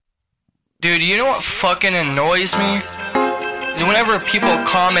Dude, you know what fucking annoys me? Is whenever people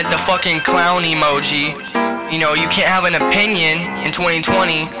comment the fucking clown emoji, you know, you can't have an opinion in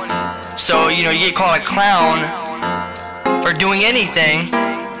 2020, so, you know, you get called a clown for doing anything,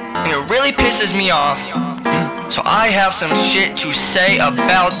 and it really pisses me off. So I have some shit to say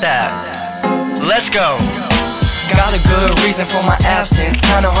about that. Let's go. Got a good reason for my absence.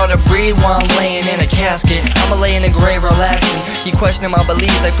 Kinda hard to breathe while I'm laying in a casket. I'ma lay in the grave relaxing. Keep questioning my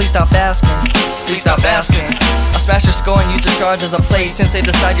beliefs, like please stop asking. Please stop asking. I smash your skull and use the shards as a plate. Since they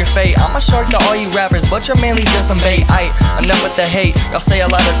decide your fate, I'm a shark to all you rappers, but you're mainly just some bait. Enough with the hate. Y'all say a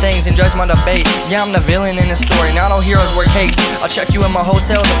lot of things and judge my debate. Yeah, I'm the villain in the story. Now no heroes wear capes. I'll check you in my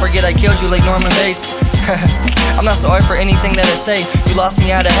hotel to forget I killed you like Norman Bates. I'm not sorry for anything that I say. You lost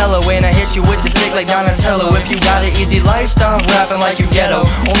me out of hella when I hit you with the stick like Donatello. If you got an easy lifestyle, rapping like you ghetto.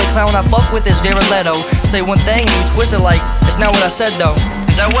 Only clown I fuck with is Jared Leto. Say one thing and you twist it like it's not what I said though.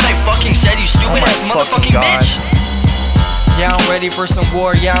 Is that what I fucking said, you stupid ass motherfucking bitch? Yeah, I'm ready for some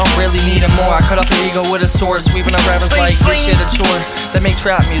war, yeah, I don't really need it more. I cut off your ego with a sword, sweeping up rappers like this shit a chore. They make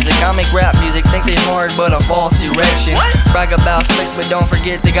trap music, I make rap music. Think they hard, but a false erection. Brag about sex, but don't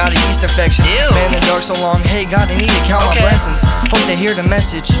forget they got a yeast infection. Been in the dark so long, hey God, they need to count my blessings. Hope they hear the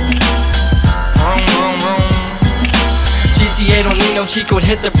message. Vroom, vroom, vroom. GTA don't need no cheat code,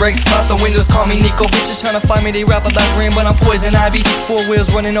 hit the brakes, out the windows, call me Nico. Bitches tryna find me, they rap about green, but I'm poison ivy. 4 wheels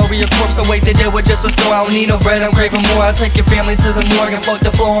running over your corpse, I wait, they deal with just a store. I don't need no bread, I'm craving more. I take your family to the morgue and fuck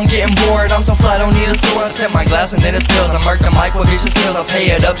the floor, I'm getting bored. I'm so fly, don't need a sword. I tip my glass and then it spills. I mark the mic with vicious skills, I'll pay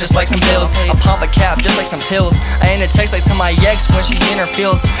it up just like some bills. I pop a cap just like some pills. I end a text like to my ex when she in her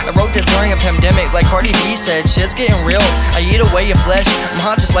feels. I wrote this during a pandemic, like Cardi B said, shit's getting real. I eat away your flesh, I'm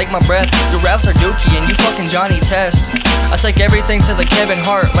hot just like my breath. Your raps are dookie and you fucking Johnny Test. I take everything to the Kevin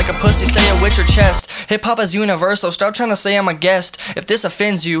Hart, like a pussy say it with your chest. Hip hop is universal, stop trying to say I'm a guest. If this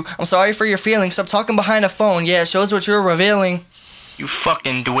offends you, I'm sorry for your feelings. Stop talking behind a phone, yeah, it shows what you're revealing. You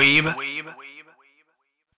fucking dweeb.